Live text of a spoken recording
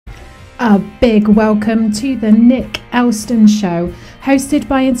A big welcome to the Nick Elston Show, hosted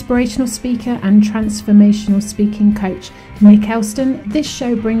by inspirational speaker and transformational speaking coach Nick Elston. This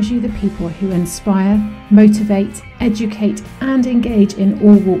show brings you the people who inspire, motivate, educate and engage in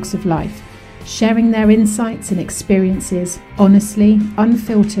all walks of life, sharing their insights and experiences honestly,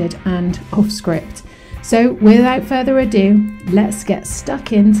 unfiltered and off script. So without further ado, let's get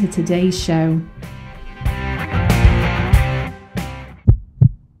stuck into today's show.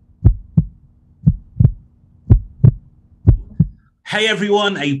 Hey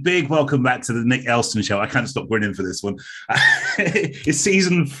everyone, a big welcome back to the Nick Elston Show. I can't stop grinning for this one. It's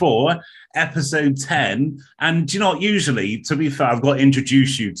season 4, episode 10. And do you know what? Usually, to be fair, I've got to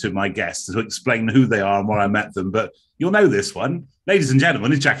introduce you to my guests to explain who they are and where I met them. But you'll know this one. Ladies and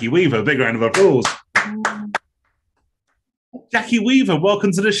gentlemen, it's Jackie Weaver. Big round of applause. Jackie Weaver,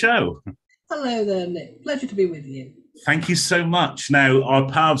 welcome to the show. Hello there, Nick. Pleasure to be with you. Thank you so much. Now, our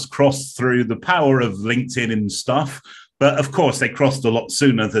paths crossed through the power of LinkedIn and stuff. But of course, they crossed a lot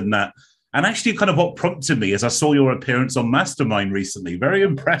sooner than that. And actually, kind of what prompted me is I saw your appearance on Mastermind recently. Very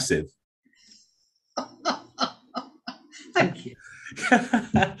impressive. Thank you.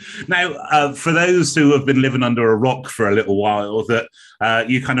 Now, for those who have been living under a rock for a little while, that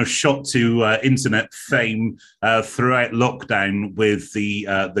you kind of shot to internet fame throughout lockdown with the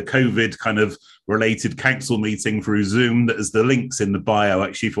COVID kind of related council meeting through Zoom. There's the links in the bio,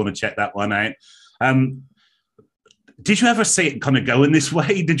 actually, if you want to check that one out. Did you ever see it kind of go in this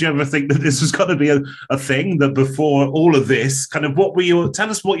way? Did you ever think that this was going to be a thing, that before all of this, kind of what were you,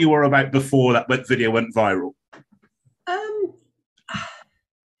 tell us what you were about before that video went viral?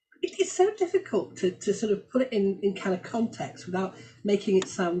 It's so difficult to sort of put it in kind of context without making it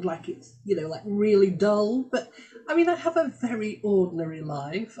sound like it's, you know, like really dull. But I mean, I have a very ordinary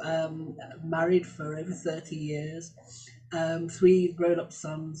life, married for over 30 years, 3 grown-up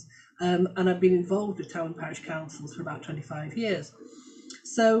sons. And I've been involved with town and parish councils for about 25 years.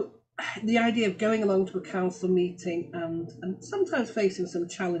 So the idea of going along to a council meeting and sometimes facing some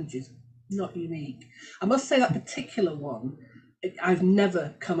challenges, not unique. I must say that particular one, I've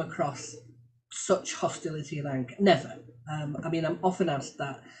never come across such hostility and anger, never. I mean, I'm often asked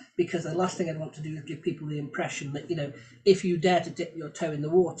that because the last thing I want to do is give people the impression that, you know, if you dare to dip your toe in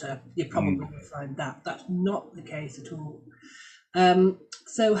the water, you're probably going to find that. That's not the case at all.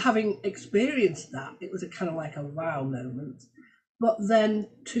 So having experienced that, it was a kind of like a wow moment. But then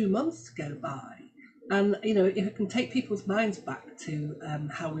 2 months go by, and you know, if it can take people's minds back to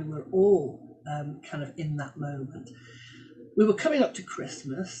how we were all kind of in that moment. We were coming up to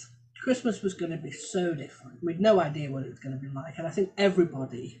Christmas. Christmas was going to be so different. We had no idea what it was going to be like, and I think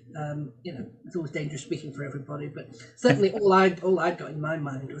everybody, you know, it's always dangerous speaking for everybody, but certainly all I'd got in my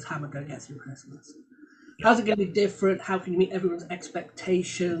mind was how am I going to get through Christmas. How's it going to be different? How can you meet everyone's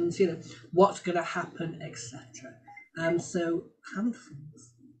expectations? You know, what's going to happen, etc. So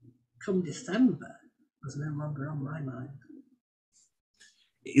handfuls come December was no longer on my mind.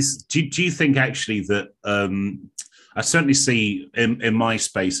 Do you think actually that I certainly see in my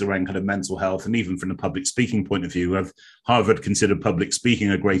space around kind of mental health, and even from the public speaking point of view, have Harvard considered public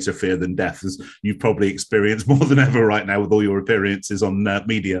speaking a greater fear than death, as you've probably experienced more than ever right now with all your appearances on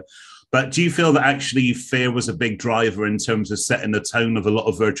media. But do you feel that actually fear was a big driver in terms of setting the tone of a lot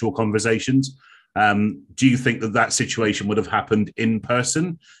of virtual conversations? Do you think that that situation would have happened in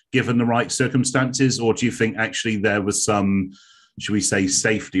person, given the right circumstances? Or do you think actually there was some, should we say,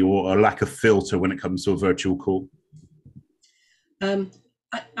 safety or a lack of filter when it comes to a virtual call?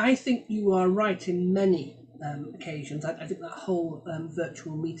 I think you are right in many occasions. I think that whole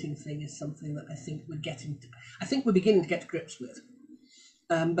virtual meeting thing is something that I think we're beginning to get to grips with.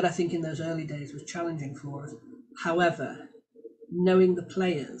 But I think in those early days was challenging for us. However, knowing the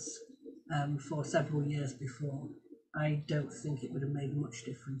players for several years before, I don't think it would have made much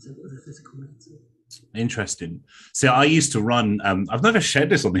difference if it was a physical meeting. Interesting. So I used to run, I've never shared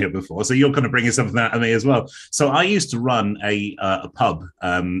this on here before, so you're kind of bringing something out of me as well. So I used to run a pub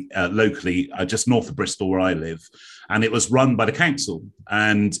locally, just north of Bristol where I live, and it was run by the council,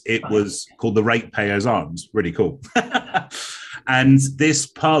 and it was called the Ratepayers Arms. Really cool. And this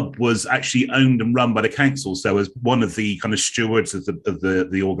pub was actually owned and run by the council. So as one of the kind of stewards of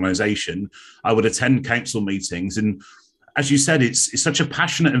the organisation, I would attend council meetings. And as you said, it's such a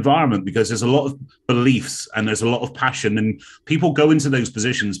passionate environment because there's a lot of beliefs and there's a lot of passion, and people go into those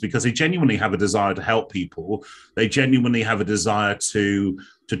positions because they genuinely have a desire to help people. They genuinely have a desire to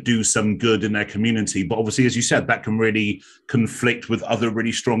do some good in their community. But obviously, as you said, that can really conflict with other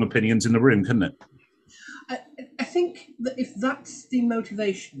really strong opinions in the room, couldn't it? I think that if that's the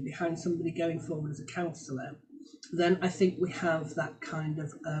motivation behind somebody going forward as a counsellor, then I think we have that kind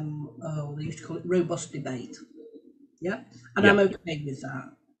of, they used to call it robust debate. Yeah. And Yeah. I'm okay with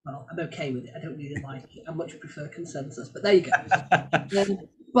that. Well, I'm okay with it. I don't really like it. I much prefer consensus, but there you go.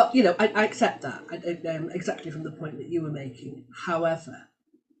 But, you know, I accept that exactly from the point that you were making. However,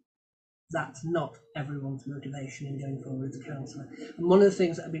 that's not everyone's motivation in going forward as a councillor. And one of the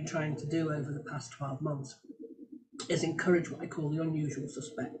things that I've been trying to do over the past 12 months is encourage what I call the unusual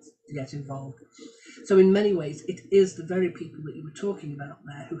suspects to get involved. So in many ways, it is the very people that you were talking about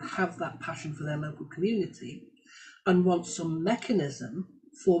there who have that passion for their local community and want some mechanism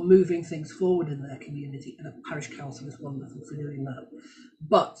for moving things forward in their community, and a parish council is wonderful for doing that.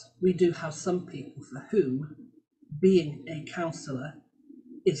 But we do have some people for whom being a councillor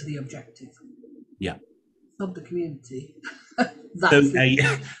is the objective. Yeah. Of the community.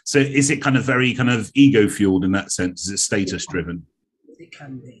 So is it kind of very kind of ego fueled in that sense? Is it status driven? It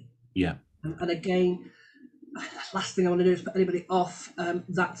can be. Yeah. And again, last thing I want to do is put anybody off.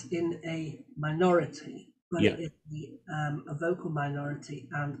 That's in a minority, but it is a vocal minority,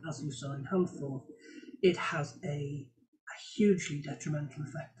 and as you saw in Hunthorpe, it has a hugely detrimental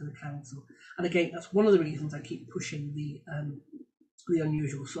effect to the council. And again, that's one of the reasons I keep pushing the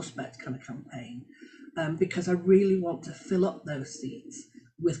unusual suspect kind of campaign, because I really want to fill up those seats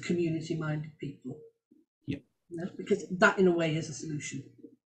with community-minded people. Yeah. You know, because that, in a way, is a solution.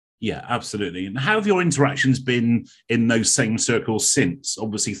 Yeah, absolutely. And how have your interactions been in those same circles since?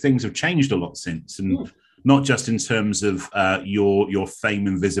 Obviously, things have changed a lot since, and not just in terms of your fame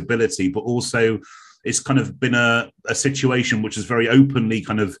and visibility, but also it's kind of been a situation which is very openly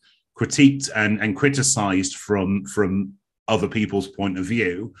kind of critiqued and criticised from other people's point of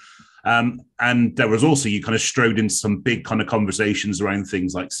view. And there was also, you kind of strode into some big kind of conversations around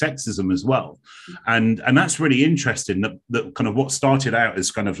things like sexism as well. And that's really interesting that kind of what started out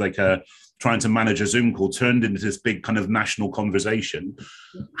as kind of like trying to manage a Zoom call turned into this big kind of national conversation.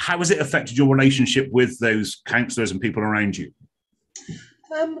 How has it affected your relationship with those councillors and people around you?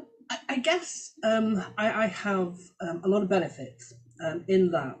 I guess I have a lot of benefits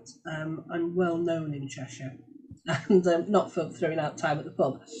in that I'm well known in Cheshire. And not for throwing out time at the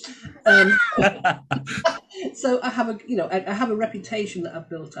pub. So I have a reputation that I've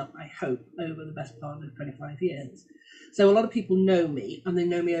built up, I hope, over the best part of 25 years. So a lot of people know me, and they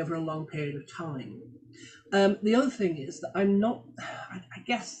know me over a long period of time. The other thing is that I'm not. I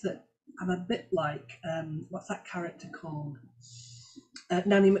guess that I'm a bit like what's that character called?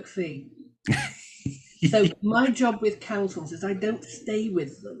 Nanny McPhee. So my job with councils is I don't stay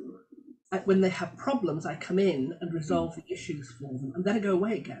with them. When they have problems, I come in and resolve the issues for them, and then I go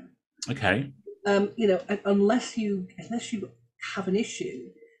away again. Okay. You know, unless you have an issue,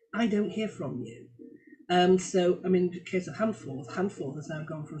 I don't hear from you. So, I mean, in the case of Hunthorpe has now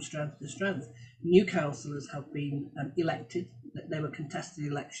gone from strength to strength. New councillors have been elected. They were contested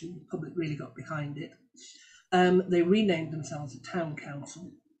election. The public really got behind it. They renamed themselves a town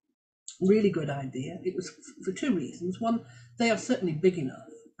council. Really good idea. It was for two reasons. One, they are certainly big enough.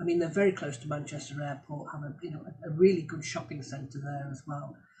 I mean, they're very close to Manchester Airport, have a really good shopping centre there as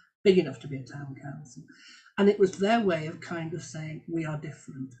well, big enough to be a town council. And it was their way of kind of saying, we are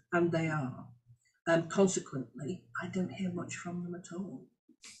different, and they are. Consequently, I don't hear much from them at all.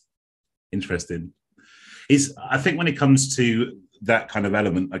 Interesting. I think when it comes to that kind of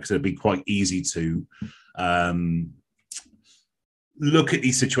element, like I said, it'd be quite easy to look at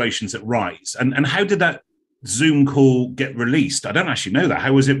these situations at rise. And how did that Zoom call get released? I don't actually know that.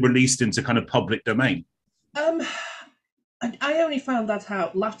 How was it released into kind of public domain? I only found that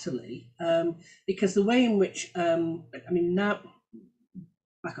out latterly because the way in which, now,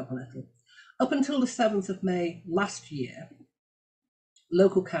 back up a little. Up until the 7th of May last year,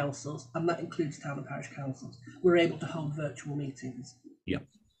 local councils, and that includes town and parish councils, were able to hold virtual meetings. Yeah.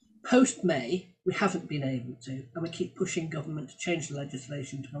 Post-May, we haven't been able to, and we keep pushing government to change the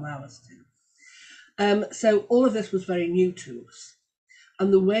legislation to allow us to. So all of this was very new to us.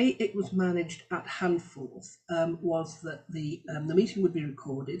 And the way it was managed at Hunthorpe was that the meeting would be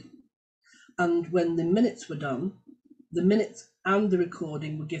recorded, and when the minutes were done, the minutes and the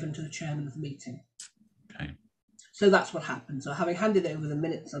recording were given to the chairman of the meeting. Okay. So that's what happened. So having handed over the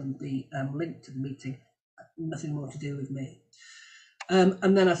minutes and the link to the meeting, nothing more to do with me.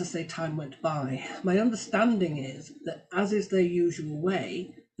 And then, as I say, time went by. My understanding is that, as is their usual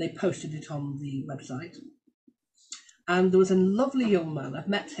way, they posted it on the website. And there was a lovely young man, I've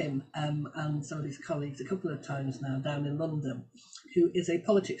met him and some of his colleagues a couple of times now down in London, who is a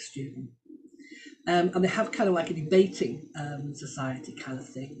politics student. And they have kind of like a debating society kind of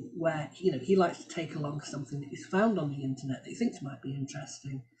thing where, he likes to take along something that he's found on the internet that he thinks might be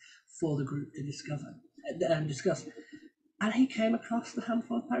interesting for the group to discover. discuss. And he came across the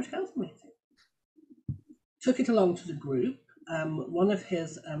Handful Parish Council meeting, took it along to the group. One of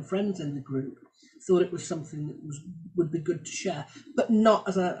his friends in the group thought it was something that would be good to share, but not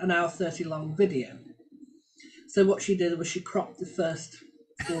as an hour 30 long video. So what she did was she cropped the first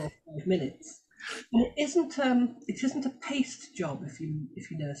 4 or 5 minutes. And it isn't a paced job, if you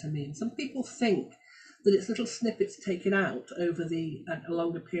know what I mean. Some people think that it's little snippets taken out over a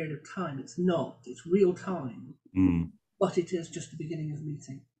longer period of time. It's not. It's real time, but it is just the beginning of the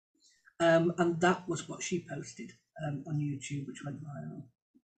meeting. And that was what she posted on YouTube, which went viral.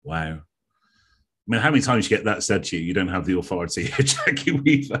 Wow. I mean, how many times you get that said to you? You don't have the authority here, Jackie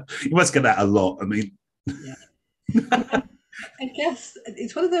Weaver. You must get that a lot. I mean, yeah. I guess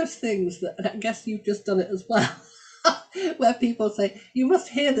it's one of those things that, and I guess you've just done it as well, where people say, you must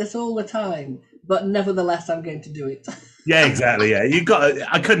hear this all the time, but nevertheless, I'm going to do it. Yeah, exactly. Yeah,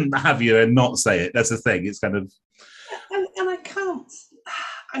 I couldn't have you and not say it. That's the thing. It's kind of, and I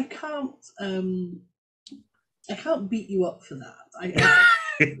can't beat you up for that.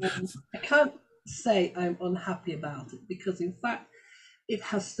 I can't say I'm unhappy about it, because in fact, it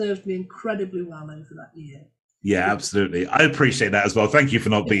has served me incredibly well over that year. Yeah, absolutely. I appreciate that as well. Thank you for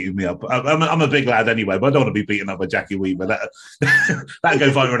not beating me up. I'm a big lad anyway, but I don't want to be beaten up by Jackie Weaver. That'd go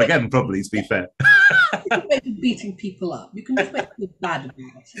viral again, probably, to be fair. You can make beating people up. You can just make them bad about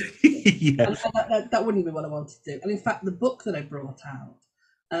it. Yeah. And that wouldn't be what I wanted to do. And in fact, the book that I brought out,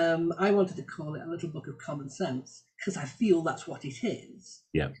 I wanted to call it A Little Book of Common Sense, because I feel that's what it is.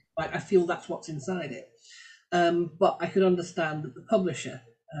 Yeah. Like, I feel that's what's inside it. But I could understand that the publisher,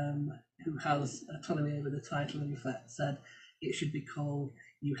 who has autonomy over the title, in effect, said it should be called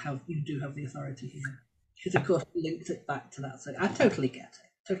You Do Have the Authority Here. Because, of course, we linked it back to that. So I totally get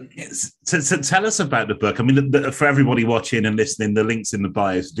it. Totally get it. So tell us about the book. I mean, for everybody watching and listening, the link's in the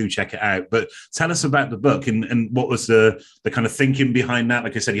bio, so do check it out. But tell us about the book and what was the kind of thinking behind that.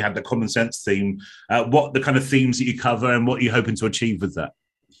 Like I said, you had the common sense theme. What the kind of themes that you cover and what you're hoping to achieve with that?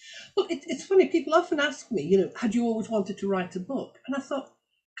 Well, it's funny. People often ask me, had you always wanted to write a book? And I thought,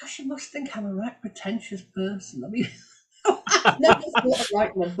 gosh, you must think I'm a right pretentious person. I mean, I never thought of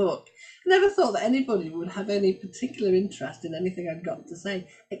writing a book. I never thought that anybody would have any particular interest in anything I've got to say,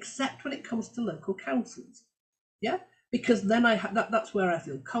 except when it comes to local councils. Yeah, because then that's where I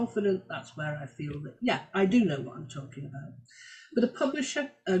feel confident. That's where I feel that, yeah, I do know what I'm talking about. But a publisher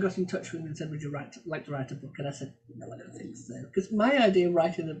got in touch with me and said, would you like to write a book? And I said, no, I don't think so. Because my idea of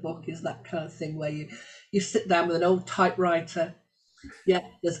writing a book is that kind of thing where you sit down with an old typewriter. Yeah,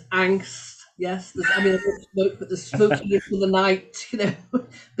 there's angst. Yes, I don't smoke, but there's smoking into the night,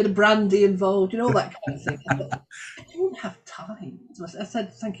 bit of brandy involved, all that kind of thing. I thought, I don't have time. So I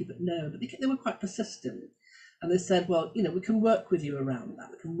said, thank you, but no. But they were quite persistent. And they said, well, we can work with you around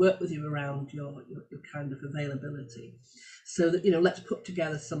that. We can work with you around your kind of availability. So that, let's put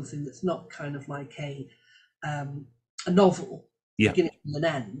together something that's not kind of like a novel, beginning and an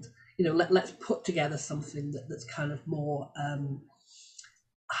end. Let's put together something that's kind of more,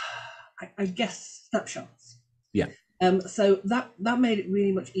 I guess, snapshots. Yeah. So that made it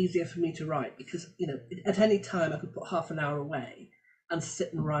really much easier for me to write, because, at any time I could put half an hour away and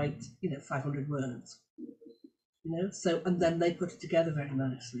sit and write, 500 words. So, and then they put it together very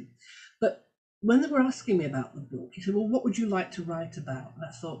nicely. But when they were asking me about the book, he said, well, what would you like to write about? And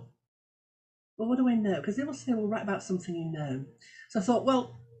I thought, well, what do I know? Because they will say, well, write about something you know. So I thought,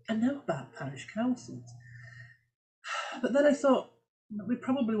 well, I know about parish councils. But then I thought, we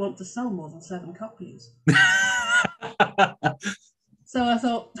probably want to sell more than 7 copies. So I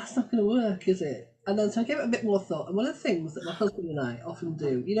thought, that's not going to work, is it? And then so I gave it a bit more thought. And one of the things that my husband and I often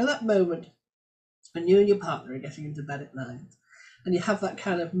do, that moment when you and your partner are getting into bed at night, and you have that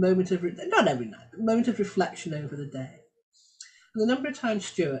kind of moment of, not every night, but moment of reflection over the day. And the number of times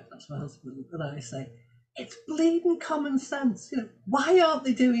Stuart, that's my husband, and I say, it's bleeding common sense. Why aren't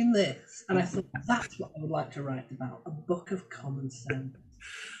they doing this? And I thought, that's what I would like to write about, a book of common sense.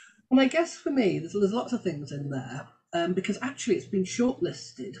 And I guess for me, there's lots of things in there, because actually it's been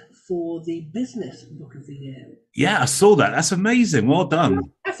shortlisted for the Business Book of the Year. Yeah, I saw that. That's amazing. Well done.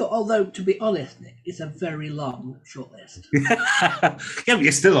 I thought, although, to be honest, Nick, it's a very long shortlist. Yeah, but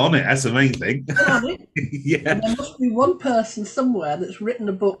you're still on it. That's the main thing. Still on it. Yeah. And there must be one person somewhere that's written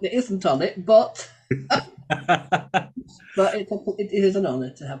a book that isn't on it, but but it is an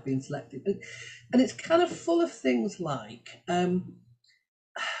honour to have been selected. And it's kind of full of things like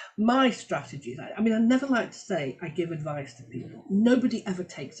my strategies. I never like to say I give advice to people. Nobody ever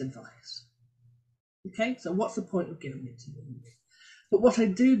takes advice. Okay, so what's the point of giving it to them? But what I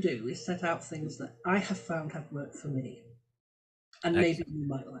do is set out things that I have found have worked for me. and maybe you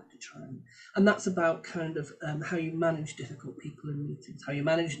might like to try them. And that's about kind of how you manage difficult people in meetings, how you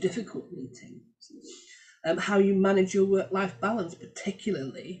manage difficult meetings, how you manage your work-life balance,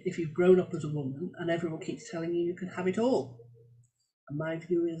 particularly if you've grown up as a woman and everyone keeps telling you you can have it all. And my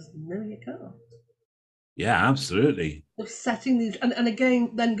view is, no, you can't. Yeah, absolutely. Of setting these, and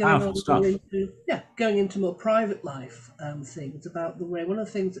again, then going into more private life things about the way. One of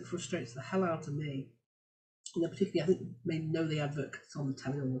the things that frustrates the hell out of me, particularly, I think you may know the advert 'cause it's on the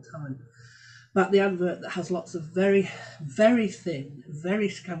telly all the time, about the advert that has lots of very, very thin, very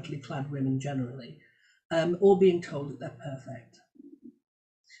scantily clad women generally, all being told that they're perfect.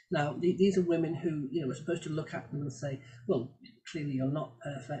 Now, these are women who, are supposed to look at them and say, well, clearly you're not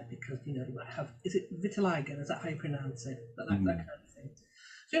perfect because, you might have, is it vitiligo? Is that how you pronounce it? That kind of thing.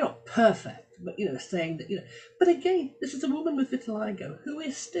 So you're not perfect, but, saying that, but again, this is a woman with vitiligo who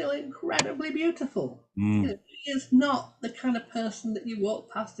is still incredibly beautiful. She is not the kind of person that you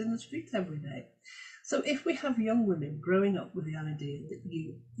walk past in the street every day. So if we have young women growing up with the idea that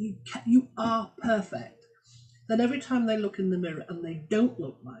you are perfect, then every time they look in the mirror and they don't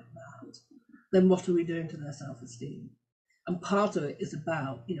look like that, then what are we doing to their self-esteem? And part of it is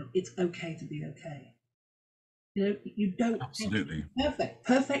about, it's okay to be okay. You don't Absolutely. have to be perfect.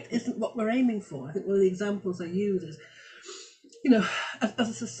 Perfect isn't what we're aiming for. I think one of the examples I use is, as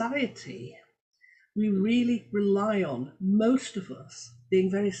a society, we really rely on most of us being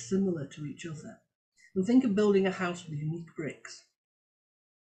very similar to each other. And think of building a house with unique bricks.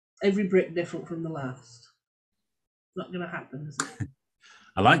 Every brick different from the last. Not going to happen, is it?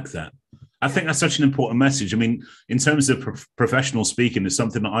 I like that. I think that's such an important message. I mean, in terms of professional speaking, it's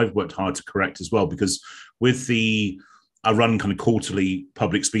something that I've worked hard to correct as well, because I run kind of quarterly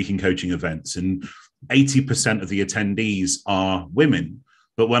public speaking coaching events, and 80% of the attendees are women.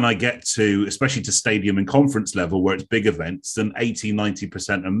 But when I get to, especially to stadium and conference level, where it's big events, then 80,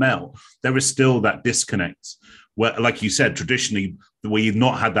 90% are male. There is still that disconnect where, like you said, traditionally, where you've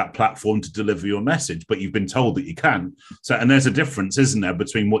not had that platform to deliver your message, but you've been told that you can. So, and there's a difference, isn't there,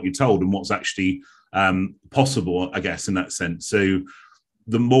 between what you're told and what's actually possible, I guess, in that sense. So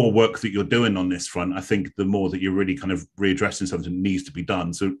the more work that you're doing on this front, I think the more that you're really kind of readdressing something that needs to be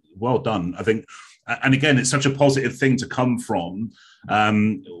done. So well done, I think. And again, it's such a positive thing to come from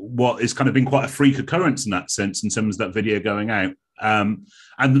what has kind of been quite a freak occurrence in that sense, in terms of that video going out. And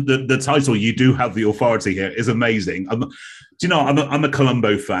the title, "You Do Have the Authority Here," is amazing. I'm a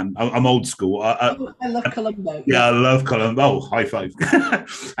Columbo fan. I'm old school. I love Columbo. Yeah, I love Columbo. Oh, high five.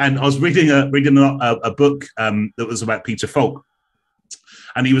 And I was reading a book that was about Peter Falk.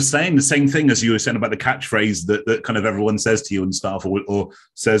 And he was saying the same thing as you were saying about the catchphrase that kind of everyone says to you and stuff, or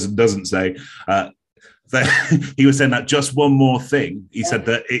says and doesn't say. He was saying that just one more thing. He said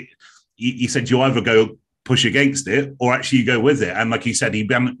that he said you either go push against it or actually you go with it. And like he said, he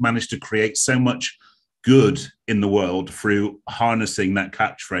managed to create so much good in the world through harnessing that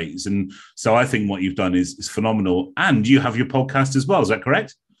catchphrase. And so I think what you've done is phenomenal. And you have your podcast as well. Is that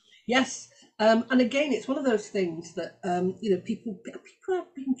correct? Yes. And again, it's one of those things that, people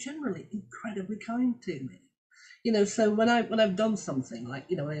have been generally incredibly kind to me. So when I've done something like,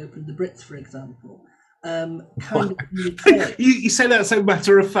 I opened the Brits, for example, you say that so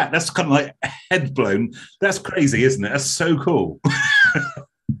matter of fact. That's kind of like head blown. That's crazy, isn't it? That's so cool.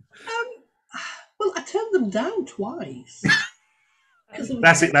 Well, I turned them down twice.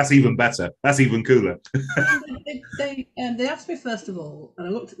 That's it. That's even better. That's even cooler. They asked me first of all, and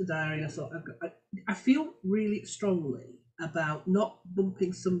I looked at the diary and I thought, I feel really strongly about not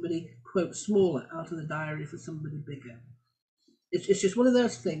bumping somebody, quote, smaller out of the diary for somebody bigger. It's just one of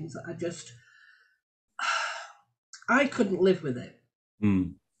those things that I couldn't live with it.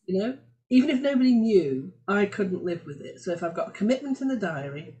 Even if nobody knew, I couldn't live with it. So if I've got a commitment in the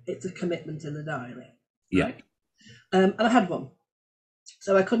diary, it's a commitment in the diary. Right? Yeah. And I had one.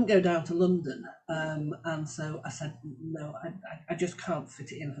 So I couldn't go down to London. And so I said, no, I just can't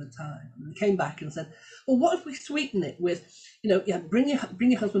fit it in for the time. And they came back and said, well, what if we sweeten it with, bring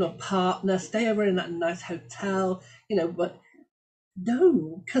your husband or partner, stay over in that nice hotel, but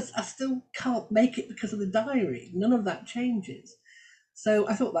no, because I still can't make it because of the diary. None of that changes. So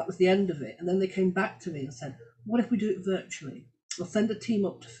I thought that was the end of it. And then they came back to me and said, what if we do it virtually? We'll send a team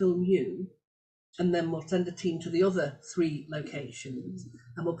up to film you, and then we'll send a team to the other 3 locations,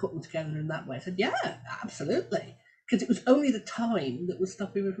 and we'll put them together in that way. I said, yeah, absolutely. Because it was only the time that was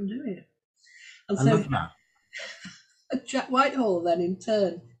stopping me from doing it. And I love that. Jack Whitehall then in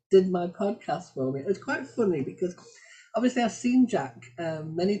turn did my podcast for me. It was quite funny because obviously I've seen Jack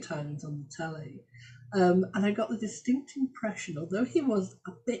many times on the telly, and I got the distinct impression, although he was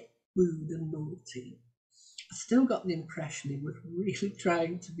a bit rude and naughty, still got the impression he was really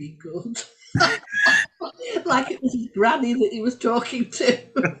trying to be good. Like it was his granny that he was talking to.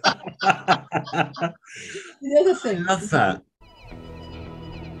 The other thing. I love that.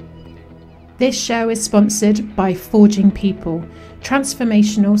 This show is sponsored by Forging People,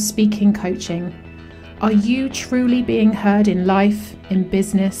 transformational speaking coaching. Are you truly being heard in life, in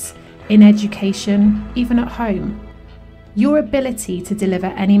business, in education, even at home? Your ability to deliver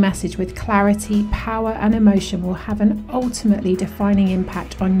any message with clarity, power, and emotion will have an ultimately defining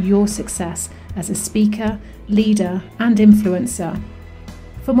impact on your success as a speaker, leader, and influencer.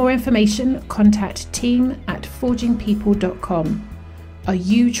 For more information, contact team@forgingpeople.com. Are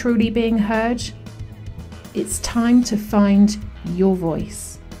you truly being heard? It's time to find your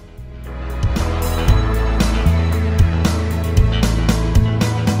voice.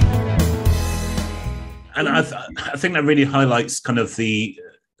 And I think that really highlights kind of the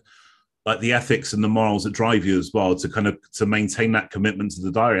ethics and the morals that drive you as well to maintain that commitment to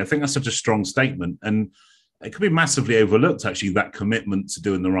the diary. I think that's such a strong statement, and it could be massively overlooked, actually, that commitment to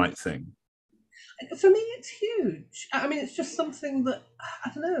doing the right thing. For me, it's huge. I mean, it's just something that, I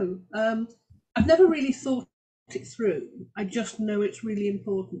don't know, I've never really thought it through. I just know it's really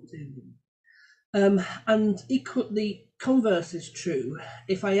important to me. And equally, converse is true.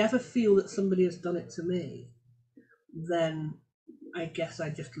 If I ever feel that somebody has done it to me, then I guess I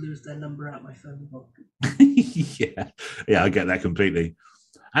just lose their number out my phone book. Yeah, I get that completely.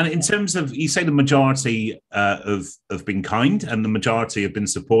 And in terms of, you say the majority have been kind and the majority have been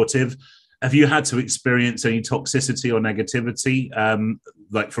supportive. Have you had to experience any toxicity or negativity,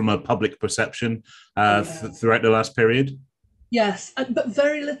 like from a public perception throughout the last period? Yes, but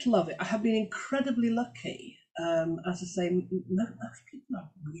very little of it. I have been incredibly lucky. As I say, most people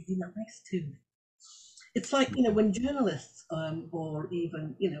are really nice to me. It's like, you know, when journalists or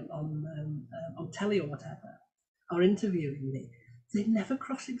even, you know, on telly or whatever are interviewing me, they never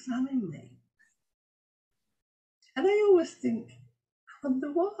cross-examine me. And I always think, I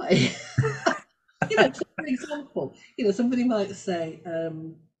wonder why. You know, for example, you know, somebody might say,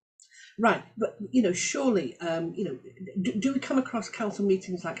 right, but, you know, surely, you know, do we come across council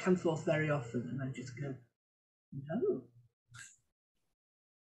meetings like Handforth very often? And I just go, no.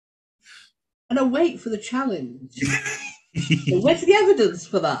 And I wait for the challenge. Where's the evidence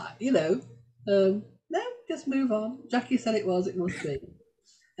for that? You know, no, just move on. Jackie said it must be.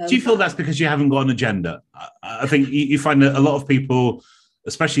 Do you feel that's because you haven't got an agenda? I think you find that a lot of people,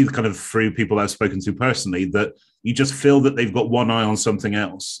 especially kind of through people I've spoken to personally, that you just feel that they've got one eye on something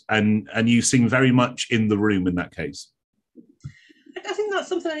else, and you seem very much in the room in that case. I think that's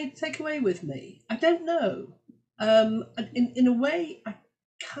something I need to take away with me. I don't know. In a way, I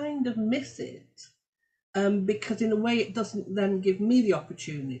kind of miss it because in a way it doesn't then give me the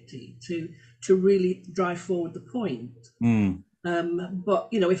opportunity to really drive forward the point. But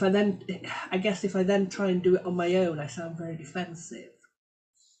you know, if I then try and do it on my own, I sound very defensive.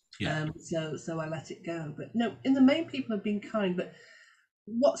 Yeah. So I let it go. But no, in the main, people have been kind. But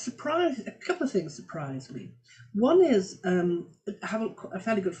a couple of things surprised me. One is I have a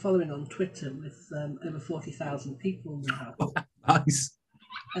fairly good following on Twitter with over 40,000 people now. Nice.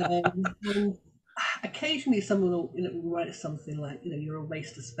 And occasionally someone will, you know, write something like, you know, you're a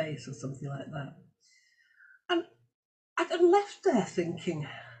waste of space or something like that. And I'm left there thinking,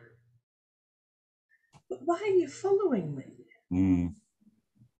 but why are you following me? You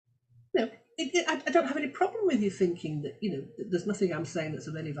know, I don't have any problem with you thinking that, you know, there's nothing I'm saying that's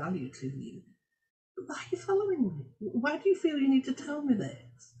of any value to you. But why are you following me? Why do you feel you need to tell me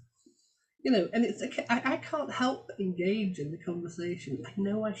this? You know, and it's I can't help but engage in the conversation. I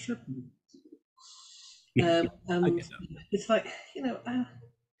know I shouldn't. And it's like, you know,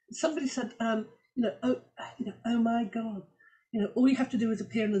 somebody said, you know, oh my God, you know, all you have to do is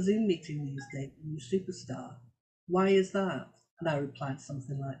appear in a Zoom meeting these days, and you're a superstar. Why is that? And I replied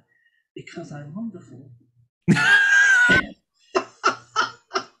something like, because I'm wonderful.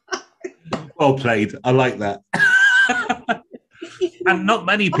 Well played. I like that. And not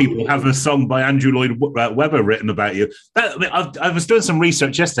many people have a song by Andrew Lloyd Webber written about you. I was doing some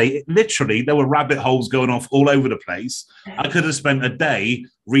research yesterday. Literally, there were rabbit holes going off all over the place. I could have spent a day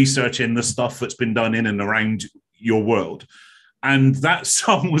researching the stuff that's been done in and around your world. And that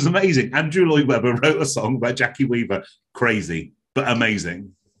song was amazing. Andrew Lloyd Webber wrote a song about Jackie Weaver. Crazy, but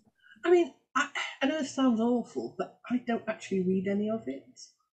amazing. I mean, I know this sounds awful, but I don't actually read any of it.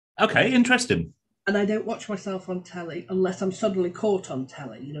 Okay, interesting. And I don't watch myself on telly unless I'm suddenly caught on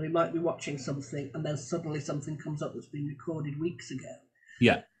telly. You know, we might be watching something and then suddenly something comes up that's been recorded weeks ago.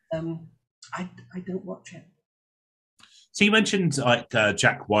 Yeah. I don't watch it. So you mentioned like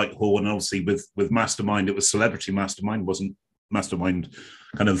Jack Whitehall, and obviously with Mastermind, it was Celebrity Mastermind, wasn't Mastermind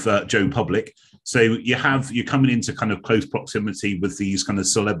kind of Joe Public. So you're coming into kind of close proximity with these kind of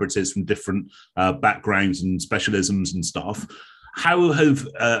celebrities from different backgrounds and specialisms and stuff. How have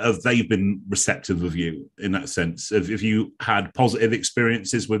they been receptive of you in that sense? Have you had positive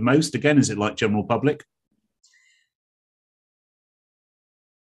experiences with most? Again, is it like general public?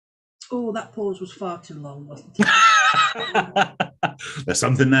 Oh, that pause was far too long, wasn't it? There's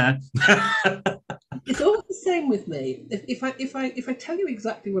something there. It's always the same with me. If I tell you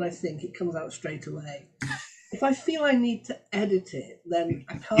exactly what I think, it comes out straight away. If I feel I need to edit it, then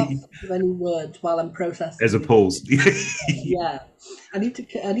I can't think of any words while I'm processing. There's a pause. Yeah, I need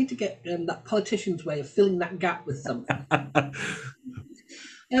to get that politician's way of filling that gap with something.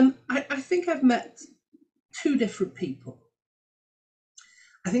 I think I've met two different people.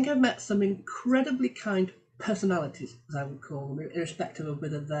 I think I've met some incredibly kind personalities, as I would call them, irrespective of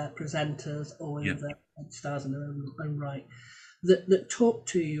whether they're presenters or whether they're stars in their own right, that talk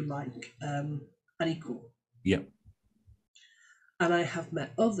to you like an equal. Yeah. And I have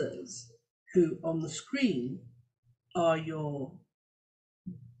met others who on the screen are your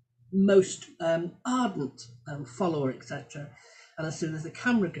most ardent follower, etc. And as soon as the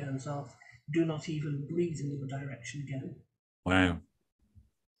camera goes off, do not even breathe in your direction again. Wow.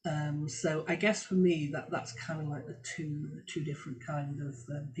 So I guess for me that's kind of like the two different kind of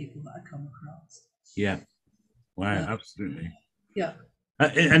people that I come across. Yeah. Wow. Absolutely. Yeah.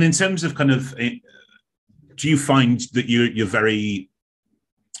 And in terms of kind of, do you find that you're very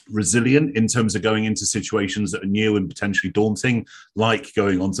resilient in terms of going into situations that are new and potentially daunting, like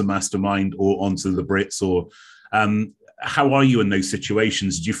going onto Mastermind or onto the Brits? Or how are you in those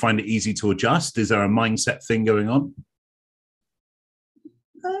situations? Do you find it easy to adjust? Is there a mindset thing going on?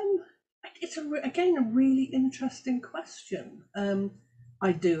 It's again a really interesting question.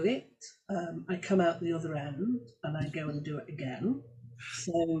 I do it. I come out the other end, and I go and do it again.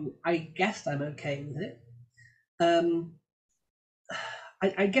 So I guess I'm okay with it.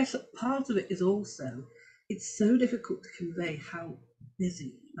 I guess that part of it is also it's so difficult to convey how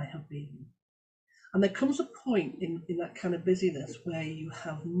busy I have been. And there comes a point in that kind of busyness where you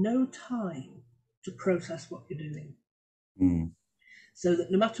have no time to process what you're doing. Mm. So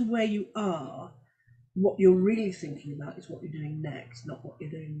that no matter where you are, what you're really thinking about is what you're doing next, not what you're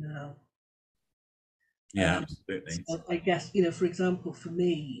doing now. Yeah, absolutely. So I guess, for example, for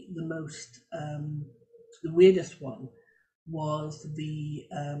me, the weirdest one was the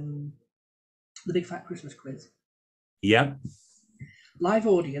Big Fat Christmas Quiz. Yeah. Live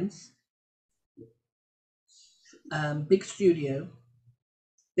audience, big studio,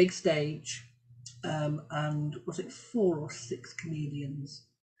 big stage, and was it 4 or 6 comedians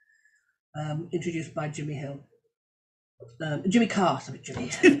introduced by Jimmy Carr. Sorry,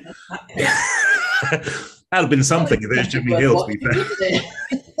 Jimmy. That would have been something if there's Jimmy Hill, to be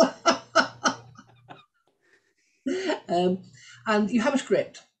fair. And you have a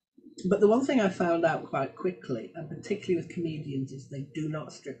script. But the one thing I found out quite quickly, and particularly with comedians, is they do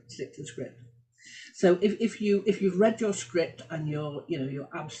not stick to the script. So if you've read your script and you're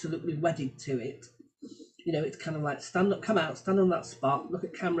absolutely wedded to it, it's kind of like stand up, come out, stand on that spot, look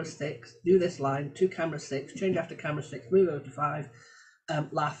at camera 6, do this line, 2 camera 6, change after camera 6, move over to 5,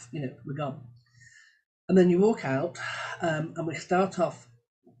 laugh, we're gone. And then you walk out, and we start off,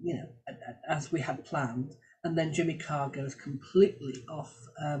 as we had planned. And then Jimmy Carr goes completely off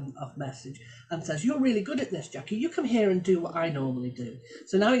message and says, "You're really good at this, Jackie. You come here and do what I normally do."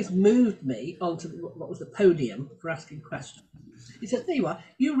 So now he's moved me onto what was the podium for asking questions. He said, "There you are.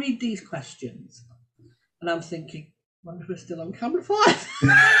 You read these questions." And I'm thinking, I wonder if we're still on camera 5.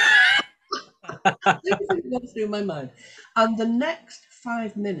 Everything goes through my mind. And the next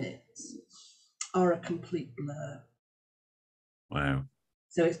 5 minutes are a complete blur. Wow.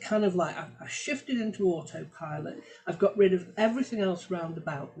 So it's kind of like I've shifted into autopilot. I've got rid of everything else round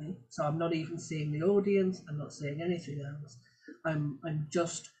about me. So I'm not even seeing the audience. I'm not seeing anything else. I'm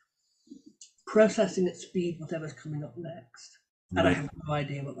just processing at speed whatever's coming up next. And I have no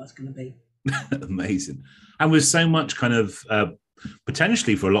idea what that's going to be. Amazing. And with so much kind of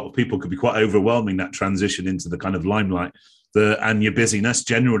potentially for a lot of people could be quite overwhelming, that transition into the kind of limelight, and your busyness.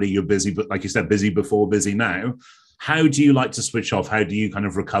 Generally you're busy, but like you said, busy before, busy now. How do you like to switch off? How do you kind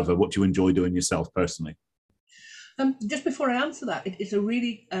of recover? What do you enjoy doing yourself personally? Just before I answer that, it's a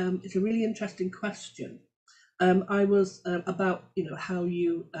really interesting question. I was about how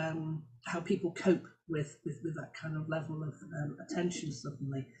people cope with that kind of level of attention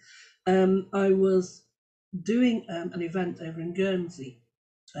suddenly. I was doing an event over in Guernsey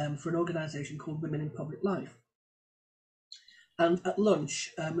for an organisation called Women in Public Life, And at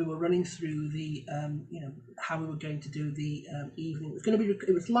lunch, we were running through the, how we were going to do the evening. It was going to be,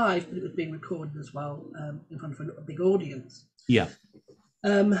 it was live, but it was being recorded as well in front of a big audience. Yeah.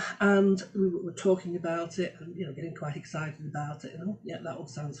 And we were talking about it and, getting quite excited about it. And, yeah, that all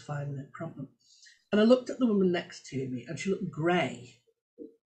sounds fine, no problem. And I looked at the woman next to me and she looked grey.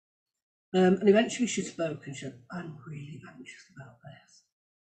 And eventually she spoke and she said, "I'm really anxious about this."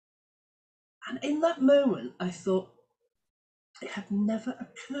 And in that moment, I thought, it had never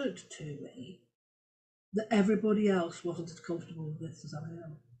occurred to me that everybody else wasn't as comfortable with this as I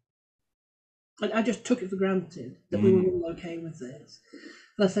am. And I just took it for granted that we were all okay with this.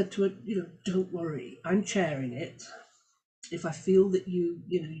 And I said to her, "Don't worry, I'm chairing it. If I feel that you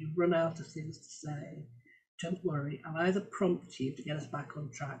run out of things to say, don't worry. I'll either prompt you to get us back on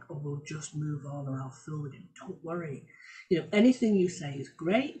track, or we'll just move on, or I'll fill with you. Don't worry. Anything you say is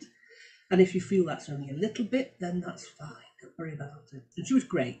great. And if you feel that's only a little bit, then that's fine. Don't worry about it." And she was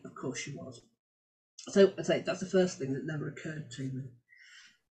great, of course she was. So I say that's the first thing that never occurred to me.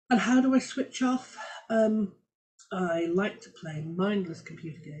 And how do I switch off? I like to play mindless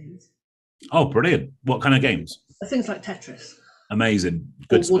computer games. Oh, brilliant. What kind of games? Things like Tetris. Amazing.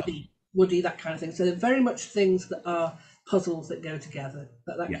 Good stuff. Woody, that kind of thing. So they're very much things that are puzzles that go together,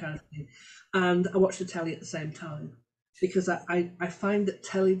 that kind of thing. And I watch the telly at the same time, because I find that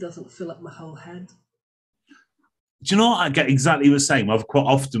telly doesn't fill up my whole head. Do you know what? I get exactly the same. I've quite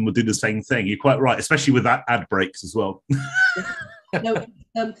often will do the same thing. You're quite right, especially with that ad breaks as well. No,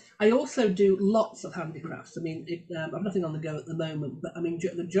 I also do lots of handicrafts. I mean, I've nothing on the go at the moment, but I mean,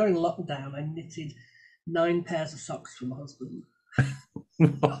 during lockdown, I knitted 9 pairs of socks for my husband,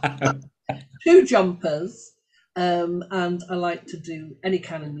 2 jumpers, and I like to do any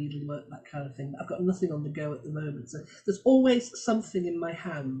kind of needlework, that kind of thing. I've got nothing on the go at the moment, so there's always something in my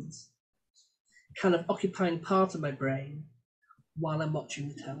hands, kind of occupying part of my brain while I'm watching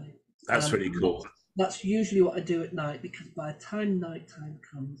the telly. That's really cool. That's usually what I do at night, because by the time nighttime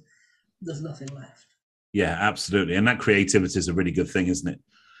comes, there's nothing left. Yeah, absolutely. And that creativity is a really good thing, isn't it?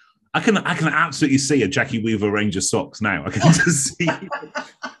 I can absolutely see a Jackie Weaver range of socks now. I can just see.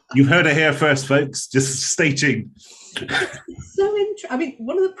 You've heard it here first, folks. Just stay tuned. It's so interesting. I mean,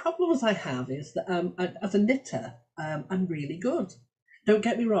 one of the problems I have is that as a knitter, I'm really good. Don't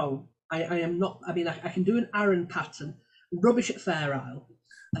get me wrong. I am not. I mean, I can do an Aran pattern, rubbish at Fair Isle.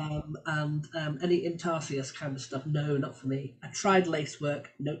 And any intarsius kind of stuff, no, not for me. I tried lace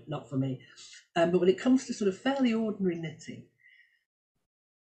work, no, not for me. But when it comes to sort of fairly ordinary knitting,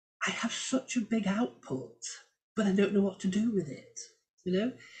 I have such a big output, but I don't know what to do with it,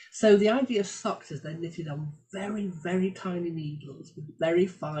 So the idea of socks is they're knitted on very, very tiny needles with very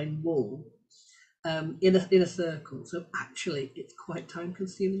fine wool in a circle. So actually, it's quite time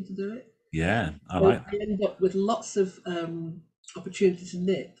consuming to do it. Yeah, I like that. I end up with lots of opportunity to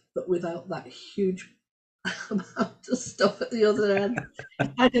knit, but without that huge amount of stuff at the other end.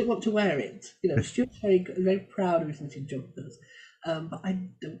 I don't want to wear it. Stuart's very proud of his knitted jumpers, but I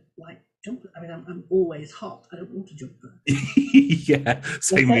don't like jumpers. I mean, I'm always hot. I don't want a jumper. Yeah,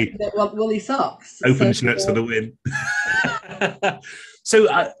 same me. They want woolly socks. Open shirts for the win. So,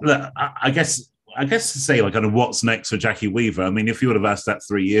 look, I guess to say, like, kind of what's next for Jackie Weaver. I mean, if you would have asked that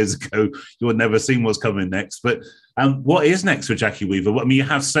 3 years ago, you would never seen what's coming next. But what is next for Jackie Weaver? I mean, you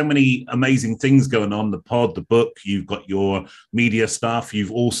have so many amazing things going on: the pod, the book. You've got your media stuff.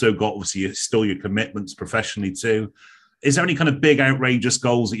 You've also got, obviously, still your commitments professionally too. Is there any kind of big, outrageous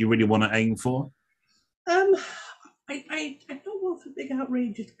goals that you really want to aim for? I don't want for big,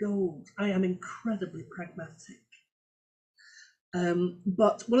 outrageous goals. I am incredibly pragmatic.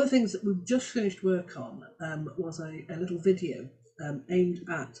 But one of the things that we've just finished work on was a little video aimed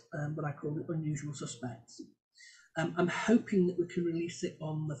at what I call the unusual suspects. I'm hoping that we can release it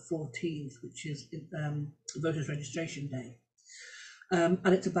on the 14th, which is Voters Registration Day.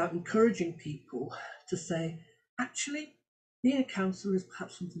 And it's about encouraging people to say, actually, being a councillor is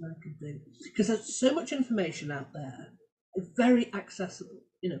perhaps something I could do. Because there's so much information out there, very accessible.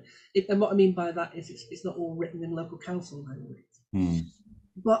 And what I mean by that is it's not all written in local council language.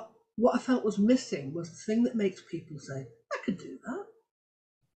 But what I felt was missing was the thing that makes people say, I could do that.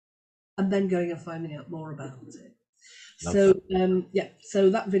 And then going and finding out more about it. So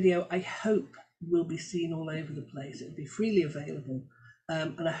that video, I hope, will be seen all over the place. It'll be freely available.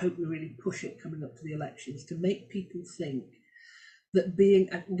 And I hope we really push it coming up to the elections to make people think that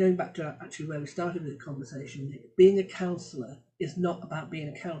going back to actually where we started with the conversation, being a councillor is not about being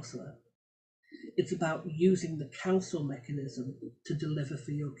a councillor. It's about using the council mechanism to deliver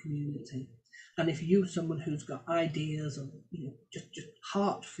for your community. And if you're someone who's got ideas or just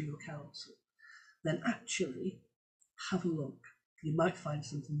heart for your council, then actually have a look. You might find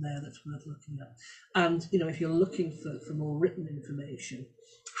something there that's worth looking at. And, you know, if you're looking for more written information,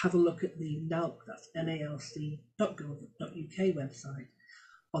 have a look at the NALC, that's nalc.gov.uk website,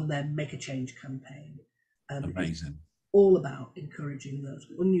 on their Make a Change campaign. Amazing. All about encouraging those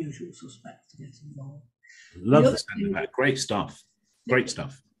unusual suspects to get involved. Love the sound of that. Great stuff. Great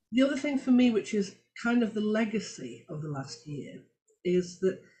stuff. The other thing for me, which is kind of the legacy of the last year, is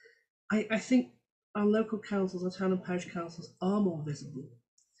that I think our local councils, our town and parish councils, are more visible.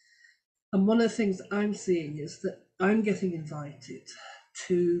 And one of the things that I'm seeing is that I'm getting invited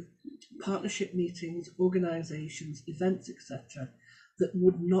to partnership meetings, organisations, events, etc., that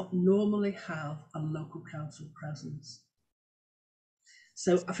would not normally have a local council presence.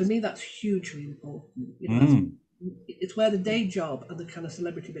 So for me, that's hugely important. You know, it's where the day job and the kind of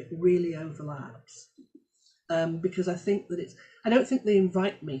celebrity bit really overlaps. Because I think that I don't think they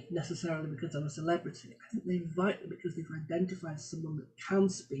invite me necessarily because I'm a celebrity. I think they invite me because they've identified someone that can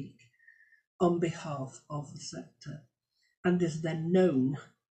speak on behalf of the sector and is then known,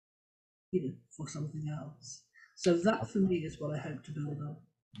 you know, for something else. So that for me is what I hope to build on.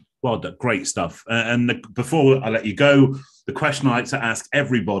 Well, great stuff. Before I let you go, the question I like to ask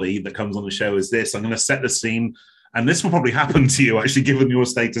everybody that comes on the show is this. I'm going to set the scene, and this will probably happen to you, actually, given your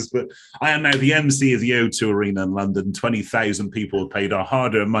status, but I am now the MC of the O2 Arena in London. 20,000 people have paid our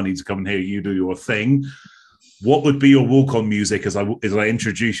hard-earned money to come and hear you do your thing. What would be your walk-on music as I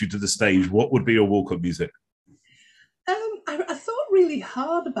introduce you to the stage? What would be your walk-on music? I thought really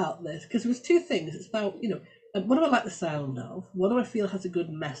hard about this because there was two things. It's about, you know, what do I like the sound of? What do I feel has a good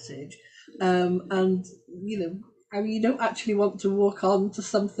message? And, you know, I mean, you don't actually want to walk on to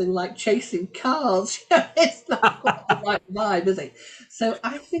something like Chasing Cars. It's not quite the right vibe, is it? So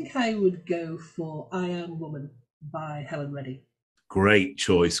I think I would go for I Am Woman by Helen Reddy. Great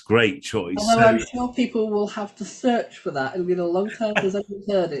choice, great choice. Although I'm sure people will have to search for that. It'll be a long time since anyone's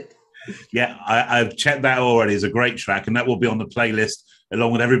heard it. Yeah, I've checked that already. It's a great track, and that will be on the playlist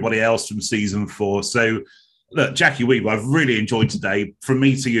along with everybody else from season 4. So, look, Jackie Weaver, I've really enjoyed today. From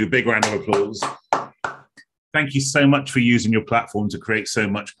me to you, big round of applause. Thank you so much for using your platform to create so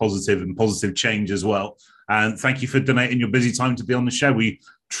much positive change as well. And thank you for donating your busy time to be on the show. We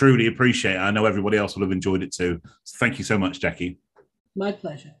truly appreciate it. I know everybody else will have enjoyed it too. So thank you so much, Jackie. My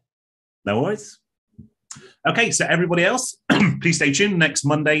pleasure. No worries. Okay, so everybody else, please stay tuned. Next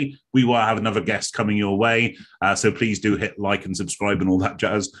Monday, we will have another guest coming your way. So please do hit like and subscribe and all that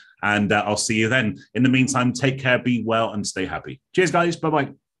jazz. And I'll see you then. In the meantime, take care, be well, and stay happy. Cheers, guys.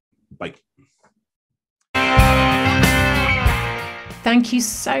 Bye-bye. Bye. Thank you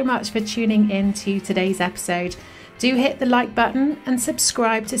so much for tuning in to today's episode. Do hit the like button and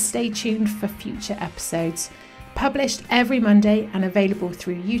subscribe to stay tuned for future episodes. Published every Monday and available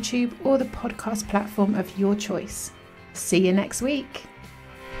through YouTube or the podcast platform of your choice. See you next week.